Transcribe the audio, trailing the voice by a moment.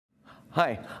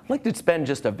Hi, I'd like to spend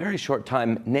just a very short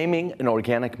time naming an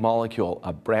organic molecule,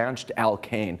 a branched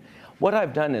alkane. What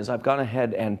I've done is I've gone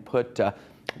ahead and put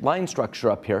line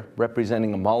structure up here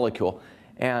representing a molecule.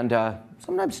 And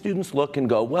sometimes students look and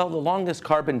go, well, the longest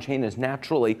carbon chain is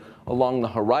naturally along the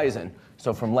horizon,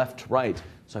 so from left to right.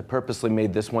 So I purposely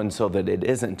made this one so that it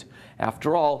isn't.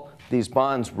 After all, these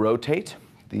bonds rotate.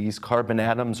 These carbon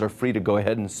atoms are free to go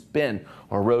ahead and spin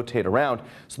or rotate around.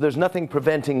 So there's nothing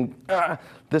preventing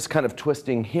this kind of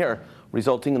twisting here,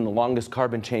 resulting in the longest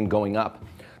carbon chain going up.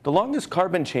 The longest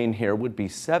carbon chain here would be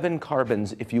 7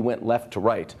 carbons if you went left to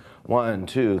right. 1,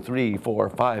 2, 3, 4,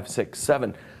 5, 6,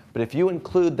 7. But if you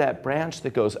include that branch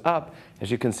that goes up,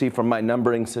 as you can see from my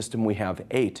numbering system, we have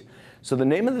 8. So the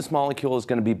name of this molecule is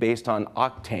going to be based on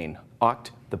octane.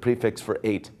 Oct, the prefix for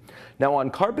 8. Now on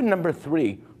carbon number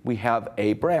 3, we have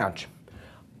a branch.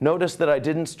 Notice that I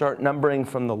didn't start numbering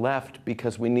from the left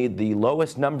because we need the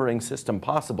lowest numbering system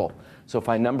possible. So if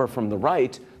I number from the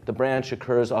right, the branch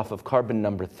occurs off of carbon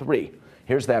number 3.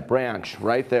 Here's that branch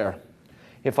right there.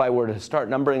 If I were to start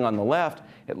numbering on the left,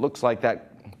 it looks like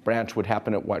that branch would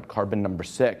happen at what, carbon number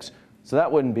 6. So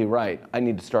that wouldn't be right. I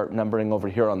need to start numbering over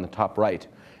here on the top right.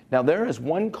 Now there is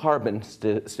 1 carbon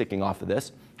sticking off of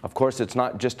this. Of course, it's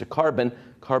not just a carbon.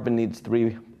 Carbon needs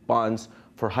 3 bonds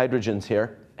for hydrogens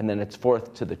here, and then it's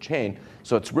 4th to the chain.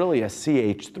 So it's really a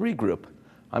CH3 group.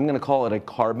 I'm going to call it a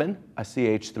carbon, a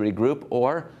CH3 group,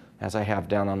 or, as I have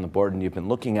down on the board and you've been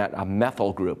looking at, a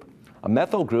methyl group. A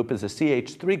methyl group is a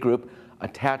CH3 group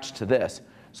attached to this.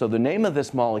 So the name of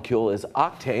this molecule is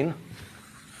octane.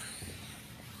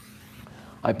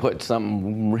 I put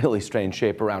some really strange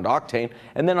shape around octane,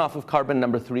 and then off of carbon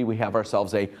number 3 we have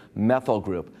ourselves a methyl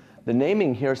group. The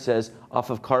naming here says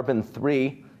off of carbon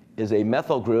 3 is a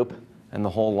methyl group, and the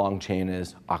whole long chain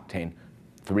is octane.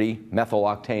 3 methyl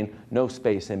octane, no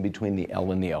space in between the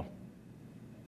L and the O.